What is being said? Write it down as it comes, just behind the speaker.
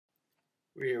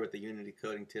We're here with the Unity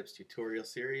Coding Tips tutorial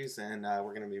series, and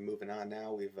we're going to be moving on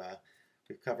now. We've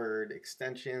covered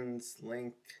extensions,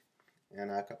 LINQ,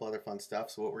 and a couple other fun stuff.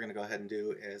 So what we're going to go ahead and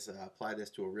do is apply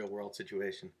this to a real-world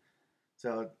situation.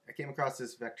 So I came across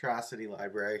this Vectrosity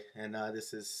library, and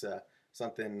this is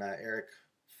something Eric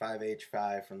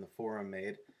 5H5 from the forum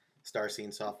made. Star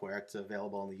Scene software. It's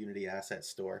available in the Unity Asset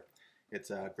Store.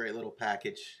 It's a great little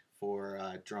package for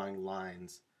drawing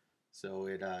lines. So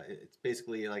it's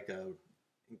basically like a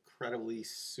incredibly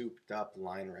souped up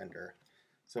line render.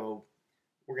 So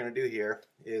what we're going to do here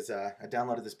is I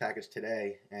downloaded this package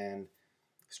today, and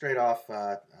straight off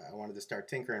I wanted to start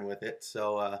tinkering with it.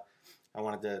 So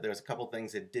there's a couple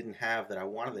things it didn't have that I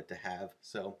wanted it to have.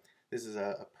 So this is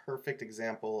a perfect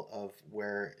example of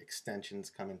where extensions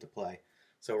come into play.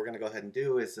 So what we're going to go ahead and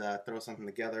do is throw something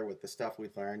together with the stuff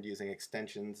we've learned using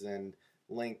extensions and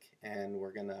LINQ, and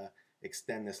we're going to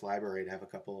extend this library to have a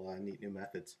couple neat new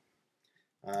methods.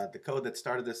 The code that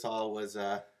started this all was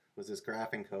this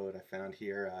graphing code I found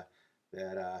here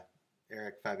that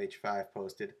Eric 5H5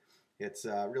 posted. It's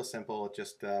real simple.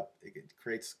 It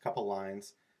creates a couple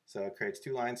lines. So it creates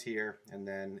two lines here, and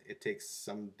then it takes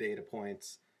some data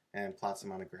points and plots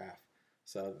them on a graph.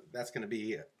 So that's going to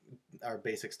be our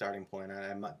basic starting point.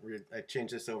 I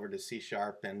changed this over to C#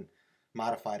 and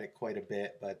modified it quite a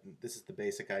bit, but this is the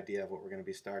basic idea of what we're going to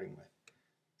be starting with.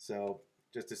 So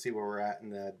just to see where we're at in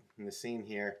the scene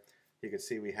here, you can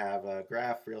see we have a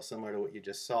graph real similar to what you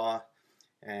just saw,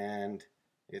 and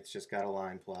it's just got a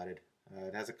line plotted.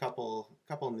 It has a couple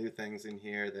new things in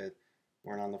here that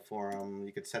weren't on the forum.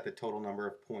 You could set the total number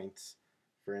of points,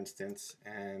 for instance,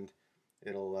 and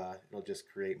it'll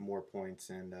just create more points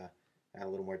and add a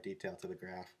little more detail to the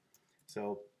graph.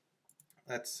 So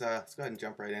let's go ahead and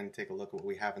jump right in and take a look at what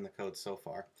we have in the code so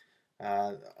far.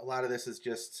 A lot of this is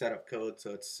just setup code,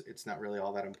 so it's not really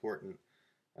all that important.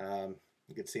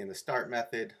 You can see in the start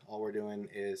method, all we're doing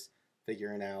is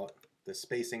figuring out the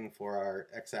spacing for our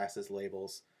x-axis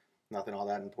labels. Nothing all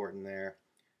that important there.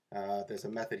 There's a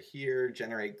method here,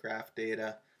 generate graph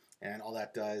data, and all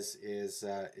that does is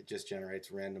it just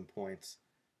generates random points.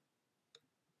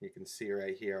 You can see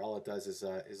right here, all it does is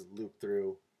loop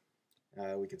through.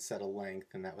 We could set a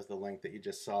length, and that was the length that you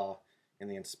just saw in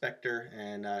the inspector,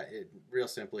 and it real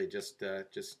simply just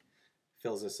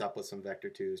fills us up with some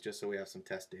vector 2s just so we have some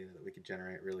test data that we could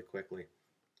generate really quickly.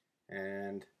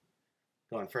 And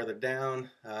going further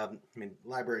down,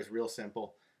 library is real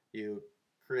simple. You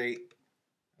create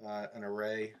an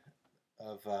array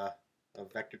of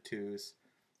vector 2s,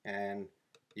 and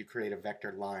you create a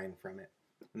vector line from it.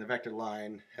 And the vector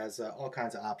line has all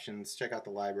kinds of options. Check out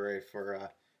the library for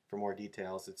more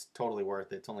details. It's totally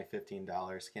worth it. It's only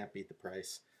 $15. Can't beat the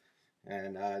price.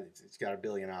 And it's got a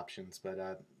billion options, but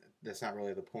that's not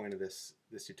really the point of this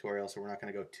tutorial, so we're not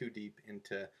going to go too deep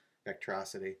into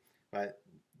Vectrosity. But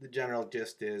the general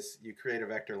gist is you create a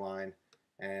vector line,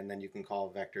 and then you can call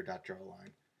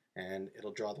vector.drawLine, and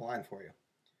it'll draw the line for you.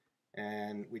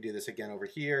 And we do this again over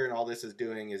here, and all this is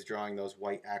doing is drawing those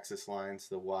white axis lines,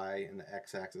 the Y and the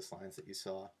X axis lines that you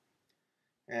saw.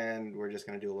 And we're just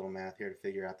going to do a little math here to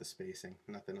figure out the spacing.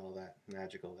 Nothing all that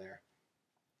magical there.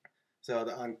 So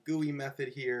on GUI method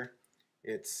here,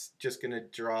 it's just going to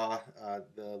draw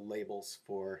the labels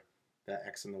for the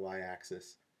X and the Y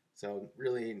axis. So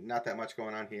really not that much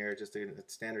going on here, just a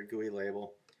standard GUI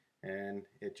label, and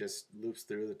it just loops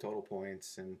through the total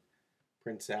points and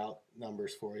prints out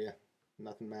numbers for you.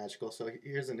 Nothing magical. So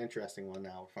here's an interesting one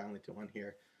now. We're finally to one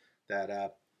here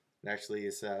that actually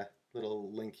is a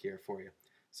little link here for you.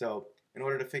 So in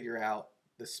order to figure out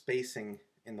the spacing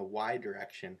in the Y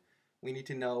direction, we need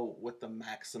to know what the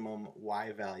maximum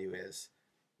Y value is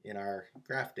in our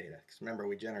graph data. Because remember,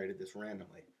 we generated this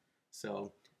randomly.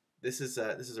 So this is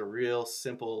a real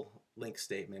simple LINQ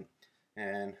statement,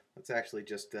 and let's actually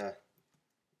just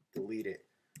delete it,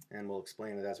 and we'll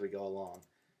explain it as we go along.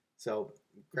 So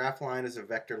graph line is a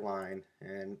vector line,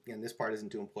 and again, this part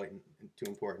isn't too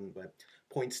important, but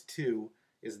points 2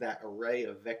 is that array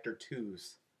of vector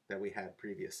 2s that we had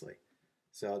previously.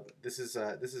 So this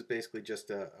is basically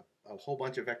just a whole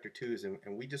bunch of vector 2s,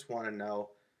 and we just want to know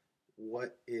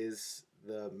what is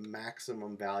the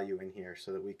maximum value in here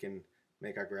so that we can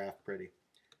make our graph pretty.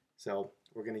 So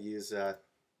we're going to use the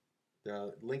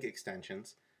LINQ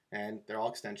extensions, and they're all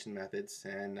extension methods,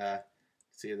 and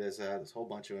see there's this whole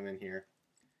bunch of them in here,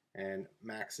 and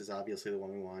max is obviously the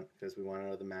one we want because we want to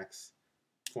know the max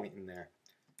point in there.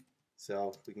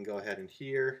 So we can go ahead and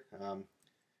here,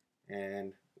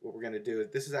 and what we're going to do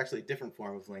is, this is actually a different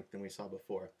form of LINQ than we saw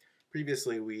before.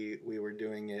 Previously we were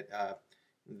doing it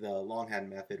the longhand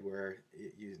method, where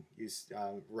you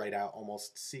write out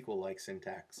almost SQL-like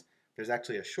syntax there's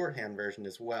actually a shorthand version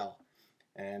as well,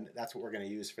 and that's what we're going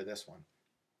to use for this one.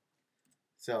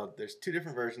 So there's two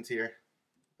different versions here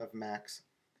of max,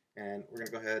 and we're going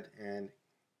to go ahead and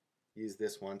use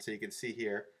this one. So you can see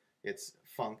here it's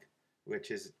func,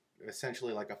 which is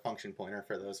essentially like a function pointer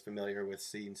for those familiar with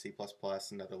C and C++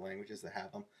 and other languages that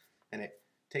have them, and it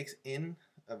takes in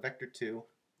a vector2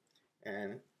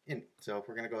 and in. So if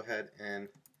we're going to go ahead and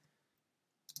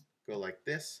go like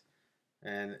this,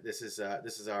 and this is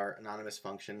our anonymous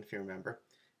function, if you remember,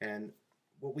 and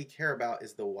what we care about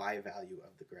is the y value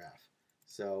of the graph.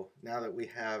 So now that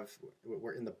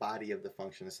we're in the body of the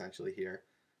function essentially here,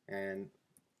 and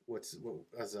what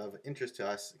was of interest to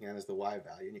us again is the y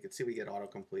value, and you can see we get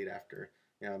autocomplete after,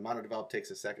 monodevelop takes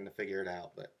a second to figure it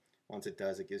out, but once it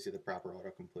does, it gives you the proper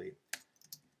autocomplete.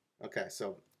 Okay,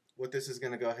 so what this is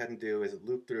going to go ahead and do is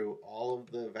loop through all of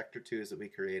the vector2s that we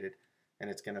created, and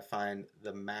it's going to find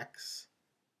the max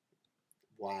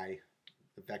y,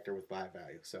 the vector with y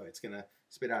value. So it's going to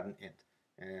spit out an int,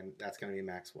 and that's going to be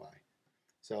max y.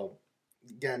 So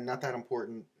again, not that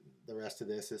important, the rest of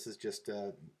this. This is just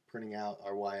printing out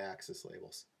our y-axis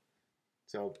labels.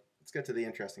 So let's get to the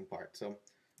interesting part. So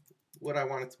what I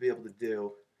want it to be able to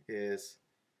do is,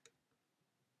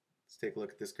 let's take a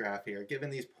look at this graph here. Given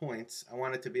these points, I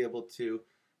want it to be able to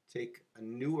take a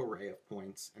new array of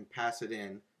points and pass it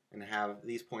in and have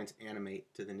these points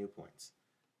animate to the new points.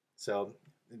 So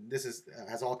this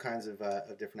has all kinds of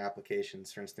different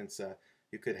applications. For instance,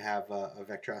 you could have a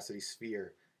Vectrosity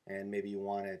sphere, and maybe you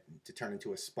want it to turn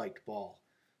into a spiked ball.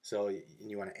 So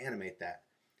you want to animate that.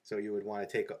 So you would want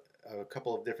to take a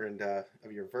couple of different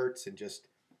of your verts and just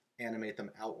animate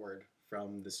them outward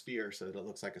from the sphere so that it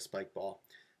looks like a spiked ball.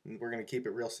 And we're going to keep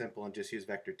it real simple and just use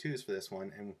vector2s for this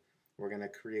one, and we're going to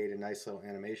create a nice little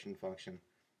animation function,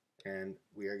 and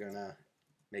we are going to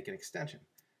make an extension.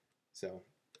 So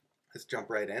let's jump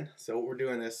right in. So what we're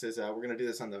doing this is we're going to do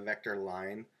this on the vector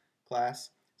line class.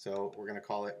 So we're going to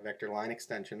call it vector line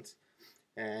extensions,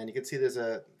 and you can see there's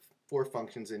 4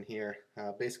 functions in here.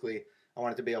 Basically, I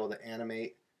want it to be able to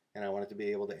animate, and I want it to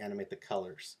be able to animate the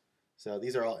colors. So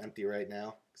these are all empty right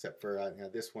now, except for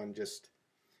this one. Just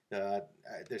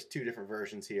there's 2 different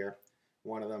versions here.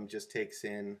 One of them just takes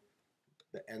in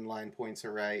the end line points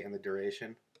array and the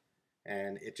duration,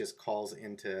 and it just calls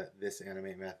into this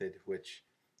animate method, which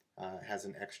has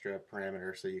an extra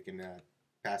parameter, so you can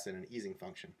pass in an easing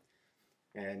function.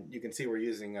 And you can see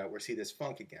we see this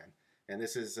func again, and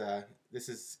this is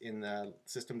in the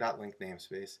system.link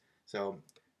namespace. So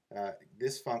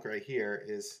this func right here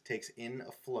takes in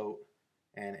a float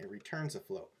and it returns a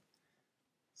float.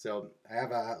 So I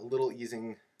have a little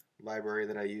easing library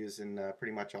that I use in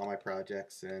pretty much all my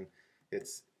projects, and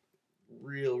it's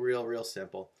real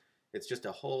simple. It's just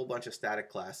a whole bunch of static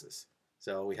classes.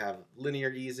 So we have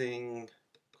linear easing,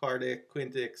 quartic,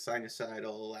 quintic, sinusoidal,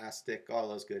 elastic, all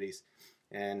those goodies.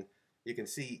 And you can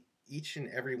see each and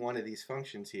every one of these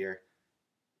functions here,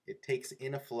 it takes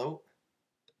in a float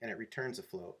and it returns a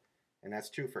float. And that's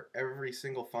true for every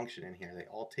single function in here. They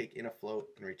all take in a float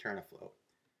and return a float.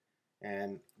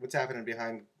 And what's happening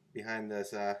behind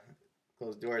this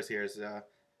closed doors here is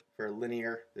for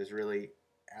linear, there's really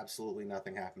absolutely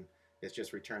nothing happening. It's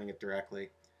just returning it directly.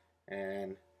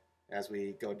 And as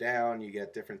we go down, you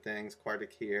get different things.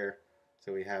 Quartic here,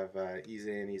 so we have ease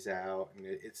in, ease out, and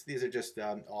these are just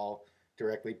all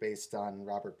directly based on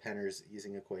Robert Penner's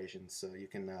easing equations. So you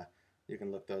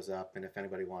can look those up, and if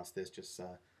anybody wants this, just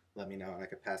let me know and I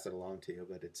could pass it along to you.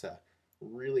 But it's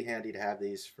really handy to have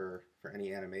these for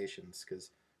any animations,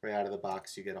 because right out of the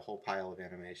box you get a whole pile of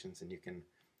animations, and you can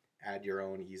add your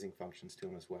own easing functions to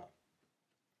them as well.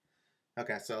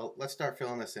 Okay, so let's start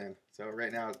filling this in. So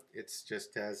right now it's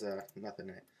just has nothing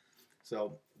in it.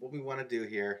 So what we want to do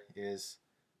here is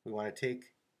we want to take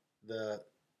the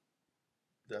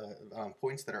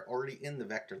points that are already in the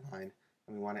vector line,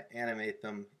 and we want to animate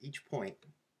them, each point,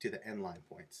 to the end line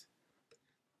points.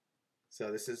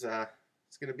 So this is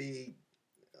it's going to be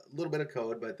a little bit of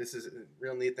code, but this is a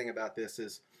real neat thing about this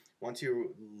is once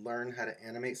you learn how to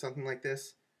animate something like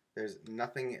this, there's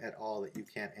nothing at all that you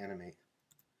can't animate.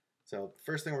 So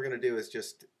first thing we're going to do is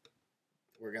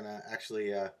we're going to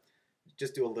actually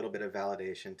just do a little bit of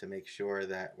validation to make sure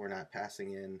that we're not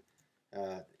passing in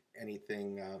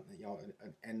anything,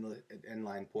 an end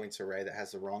line points array that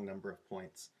has the wrong number of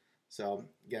points. So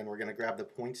again, we're going to grab the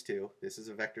points2. This is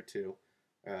a vector2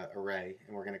 array,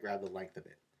 and we're going to grab the length of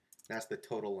it. That's the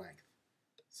total length.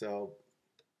 So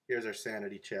here's our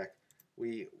sanity check.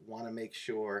 We want to make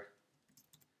sure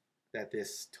that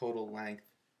this total length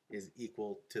is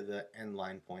equal to the end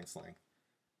line points length.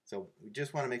 So we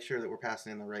just want to make sure that we're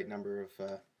passing in the right number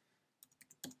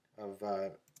of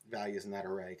values in that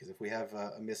array, because if we have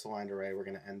a misaligned array, we're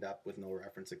going to end up with no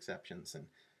reference exceptions and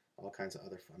all kinds of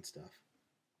other fun stuff.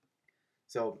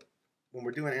 So when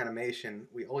we're doing animation,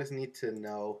 we always need to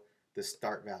know the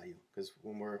start value, because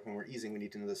when we're easing, we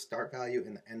need to know the start value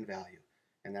and the end value,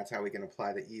 and that's how we can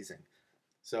apply the easing.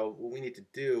 So what we need to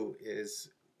do is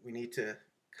we need to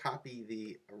copy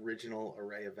the original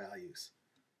array of values,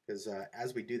 because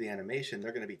as we do the animation,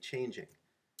 they're going to be changing.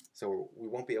 So we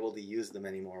won't be able to use them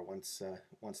anymore once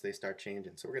they start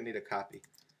changing. So we're going to need a copy.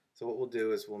 So what we'll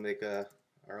do is we'll make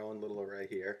our own little array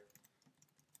here.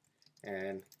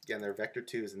 And again, they're vector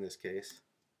 2's in this case.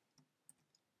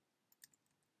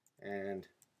 And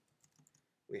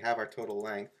we have our total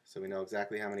length, so we know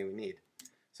exactly how many we need.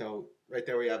 So right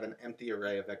there we have an empty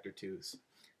array of vector 2's.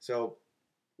 So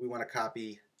we want to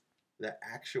copy the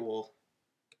actual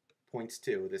points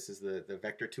 2. This is the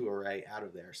vector 2 array out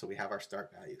of there, so we have our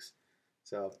start values.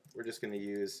 So we're just going to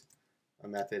use a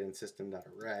method in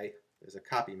system.array. There's a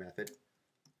copy method.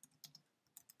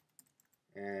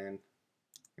 And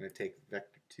I'm going to take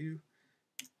vector 2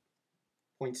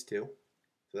 points 2.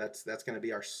 So that's going to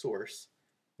be our source.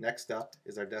 Next up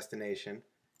is our destination,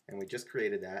 and we just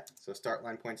created that. So start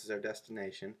line points is our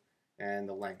destination, and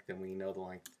the length, and we know the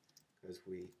length because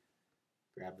we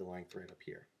grabbed the length right up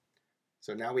here.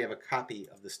 So now we have a copy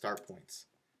of the start points.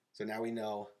 So now we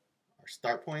know our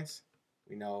start points,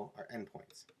 we know our end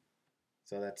points.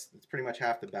 So that's pretty much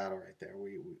half the battle right there.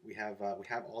 We have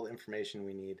all the information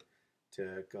we need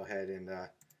to go ahead and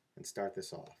start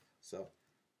this off. So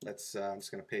let's I'm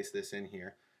just going to paste this in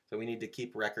here. So we need to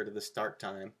keep record of the start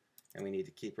time, and we need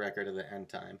to keep record of the end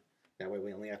time. That way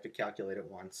we only have to calculate it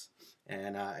once.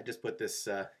 And I just put this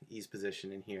ease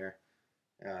position in here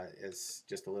as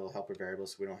just a little helper variable,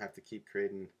 so we don't have to keep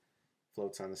creating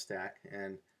floats on the stack.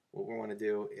 And what we want to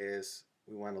do is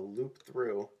we want to loop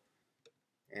through,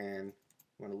 and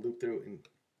we want to loop through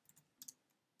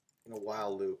in a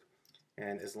while loop.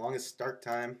 And as long as start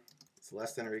time is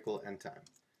less than or equal to end time,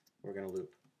 we're going to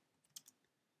loop.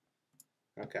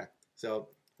 Okay, so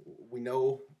we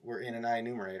know we're in an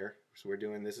IEnumerator, so we're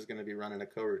doing, this is going to be running a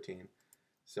coroutine.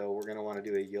 So we're going to want to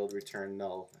do a yield return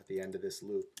null at the end of this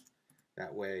loop.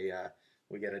 That way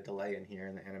we get a delay in here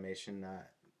and the animation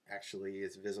actually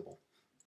is visible.